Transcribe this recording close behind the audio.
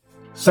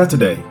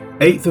Saturday,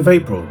 8th of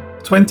April,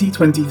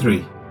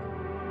 2023.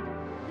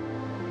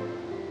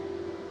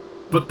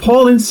 But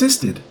Paul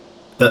insisted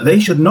that they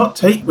should not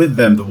take with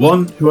them the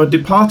one who had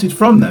departed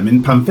from them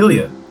in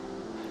Pamphylia,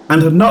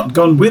 and had not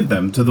gone with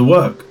them to the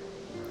work.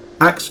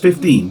 Acts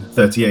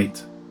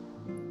 15:38.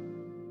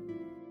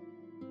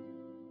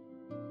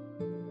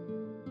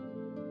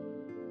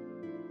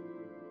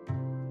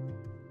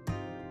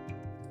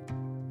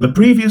 The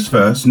previous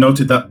verse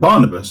noted that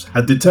Barnabas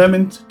had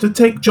determined to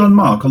take John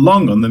Mark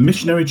along on the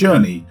missionary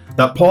journey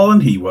that Paul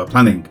and he were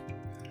planning.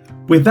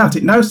 With that,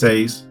 it now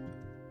says,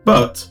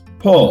 "But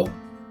Paul."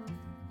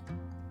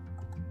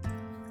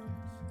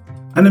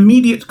 An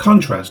immediate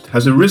contrast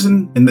has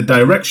arisen in the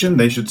direction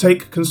they should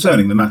take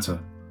concerning the matter.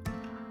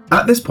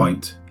 At this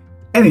point,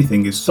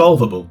 anything is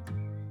solvable.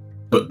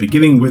 But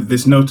beginning with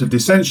this note of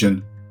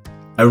dissension,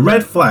 a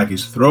red flag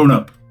is thrown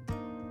up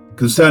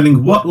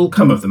concerning what will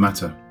come of the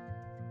matter.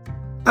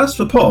 As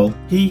for Paul,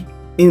 he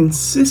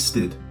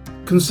insisted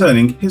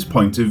concerning his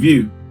point of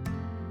view.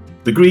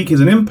 The Greek is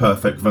an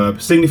imperfect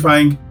verb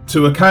signifying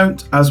to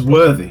account as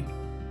worthy.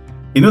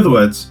 In other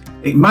words,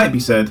 it might be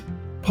said,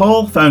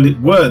 Paul found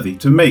it worthy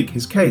to make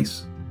his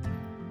case.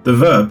 The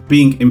verb,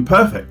 being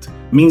imperfect,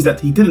 means that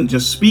he didn't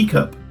just speak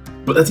up,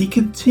 but that he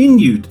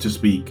continued to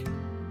speak.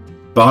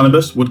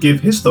 Barnabas would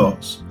give his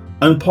thoughts,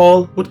 and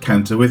Paul would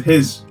counter with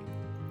his.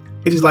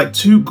 It is like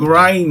two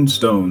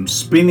grindstones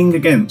spinning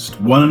against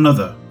one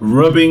another,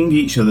 rubbing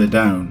each other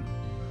down.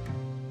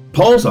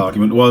 Paul's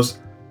argument was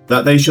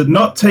that they should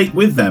not take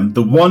with them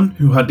the one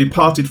who had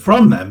departed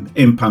from them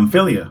in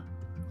Pamphylia.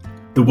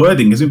 The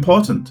wording is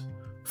important.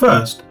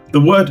 First,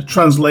 the word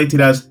translated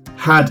as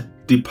had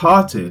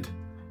departed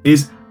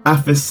is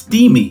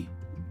aphistemi.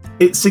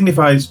 It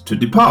signifies to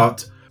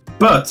depart,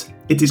 but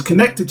it is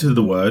connected to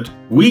the word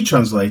we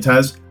translate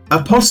as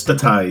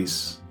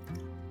apostatize.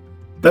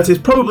 That is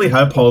probably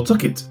how Paul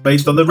took it,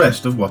 based on the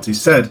rest of what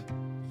is said.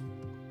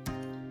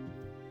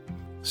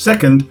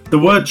 Second, the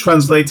word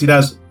translated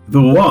as the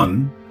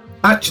one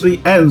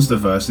actually ends the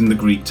verse in the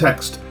Greek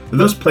text,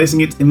 thus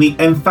placing it in the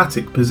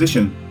emphatic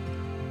position.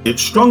 It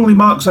strongly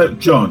marks out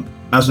John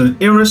as an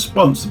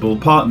irresponsible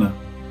partner.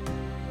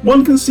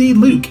 One can see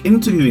Luke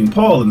interviewing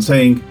Paul and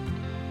saying,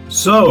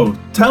 "So,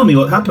 tell me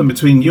what happened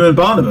between you and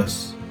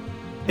Barnabas."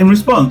 In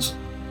response,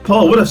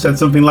 Paul would have said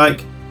something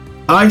like,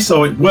 "I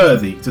saw it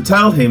worthy to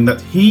tell him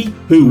that he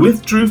who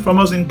withdrew from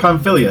us in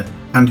Pamphylia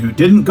and who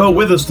didn't go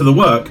with us to the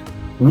work,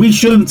 we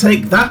shouldn't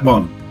take that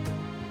one."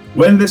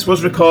 When this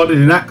was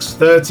recorded in Acts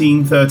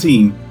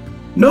 13:13,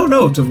 no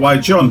note of why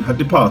John had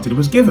departed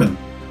was given,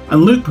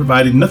 and Luke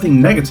provided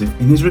nothing negative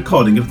in his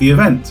recording of the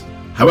event.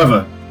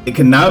 However, it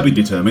can now be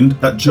determined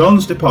that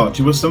John's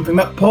departure was something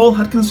that Paul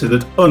had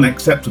considered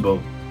unacceptable.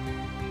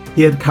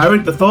 He had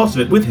carried the thought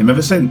of it with him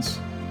ever since.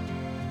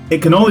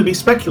 It can only be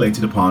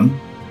speculated upon,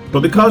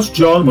 but because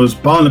John was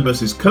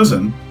Barnabas'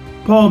 cousin,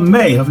 Paul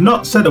may have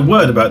not said a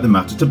word about the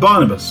matter to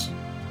Barnabas.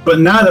 But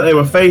now that they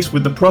were faced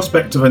with the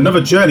prospect of another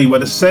journey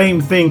where the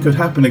same thing could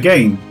happen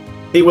again,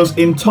 it was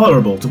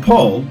intolerable to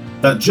Paul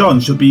that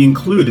John should be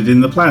included in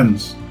the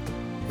plans.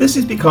 This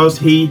is because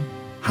he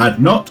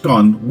had not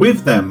gone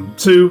with them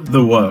to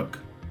the work.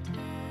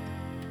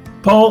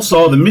 Paul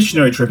saw the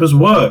missionary trip as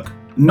work,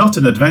 not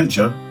an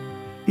adventure.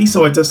 He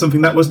saw it as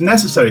something that was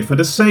necessary for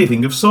the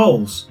saving of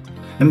souls,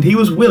 and he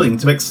was willing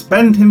to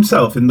expend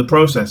himself in the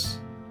process.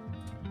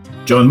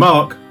 John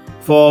Mark,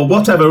 for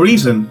whatever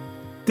reason,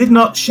 did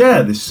not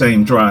share this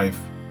same drive.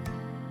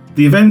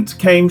 The event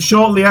came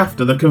shortly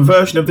after the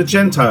conversion of the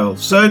Gentile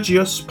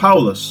Sergius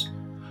Paulus,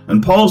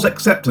 and Paul's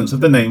acceptance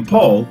of the name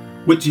Paul,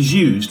 which is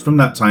used from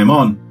that time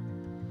on.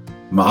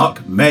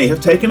 Mark may have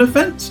taken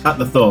offence at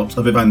the thought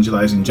of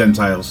evangelizing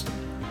Gentiles,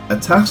 a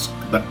task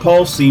that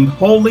Paul seemed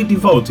wholly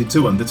devoted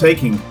to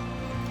undertaking.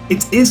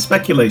 It is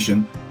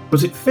speculation,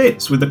 but it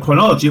fits with the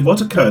chronology of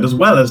what occurred as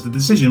well as the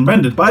decision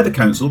rendered by the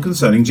council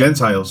concerning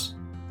Gentiles.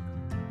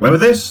 Whether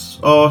this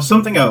or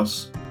something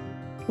else,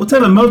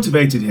 whatever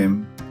motivated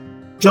him,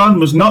 John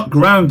was not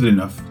grounded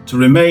enough to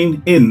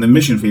remain in the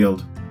mission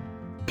field.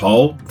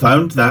 Paul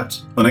found that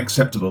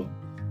unacceptable.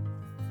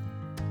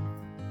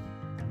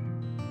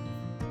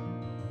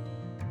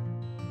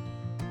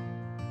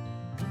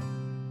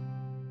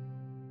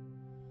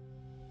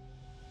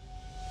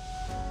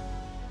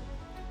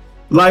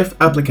 Life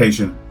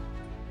application.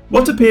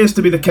 What appears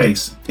to be the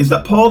case is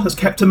that Paul has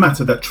kept a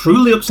matter that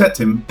truly upset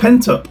him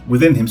pent up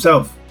within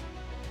himself.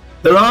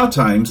 There are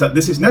times that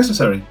this is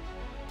necessary,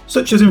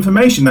 such as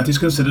information that is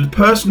considered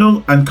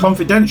personal and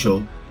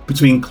confidential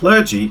between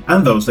clergy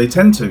and those they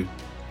tend to.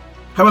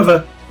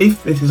 However,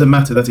 if it is a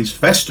matter that is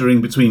festering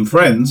between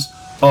friends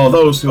or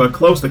those who are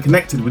closely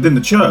connected within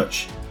the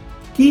church,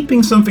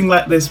 keeping something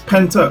like this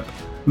pent up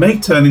may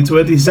turn into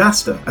a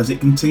disaster as it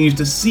continues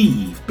to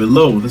seethe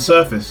below the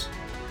surface.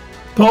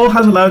 Paul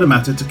has allowed a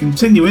matter to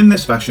continue in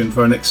this fashion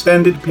for an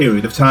extended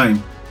period of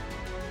time.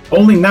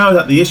 Only now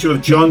that the issue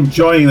of John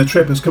joining the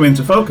trip has come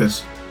into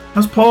focus,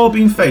 has Paul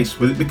been faced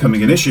with it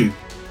becoming an issue.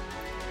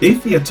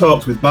 If he had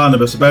talked with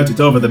Barnabas about it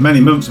over the many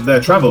months of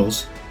their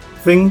travels,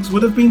 things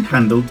would have been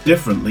handled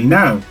differently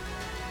now.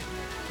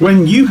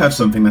 When you have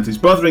something that is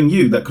bothering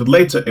you that could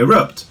later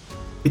erupt,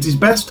 it is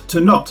best to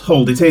not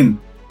hold it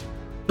in.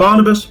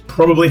 Barnabas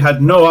probably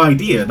had no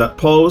idea that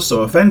Paul was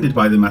so offended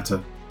by the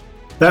matter.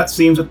 That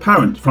seems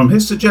apparent from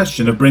his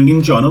suggestion of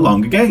bringing John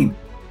along again.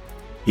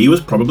 He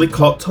was probably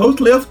caught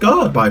totally off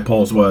guard by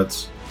Paul's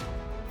words.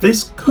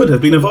 This could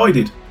have been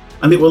avoided,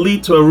 and it will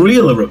lead to a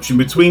real eruption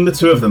between the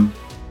two of them.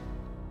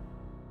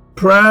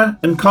 Prayer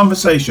and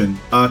conversation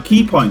are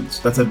key points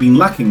that have been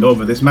lacking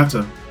over this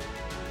matter.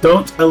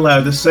 Don't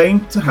allow the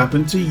same to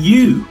happen to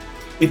you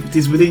if it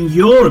is within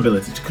your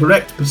ability to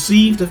correct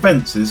perceived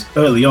offences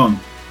early on.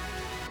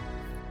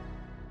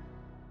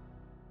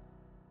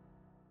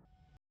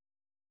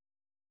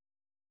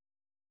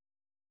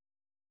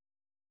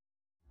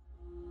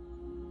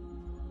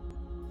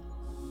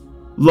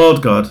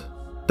 Lord God,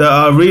 there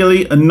are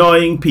really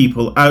annoying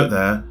people out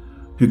there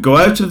who go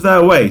out of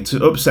their way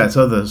to upset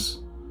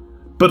others.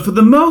 But for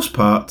the most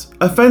part,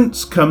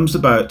 offence comes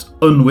about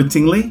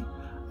unwittingly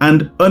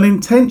and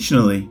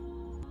unintentionally.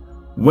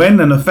 When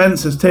an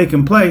offence has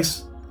taken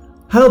place,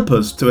 help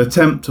us to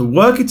attempt to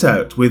work it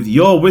out with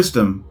your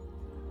wisdom,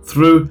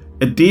 through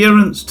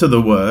adherence to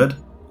the word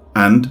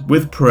and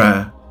with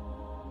prayer.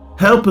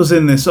 Help us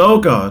in this, O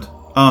God.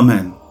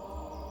 Amen.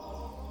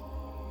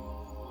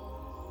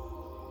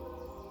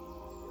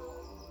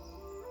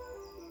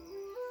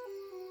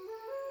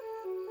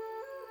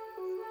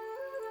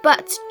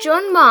 But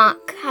John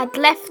Mark had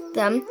left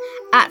them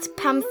at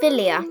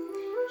Pamphylia.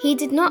 He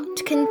did not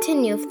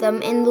continue with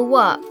them in the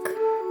work.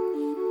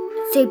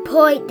 So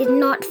Paul did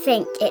not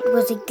think it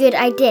was a good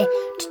idea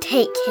to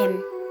take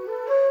him.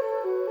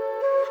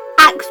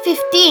 Acts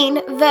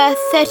 15, verse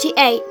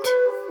 38.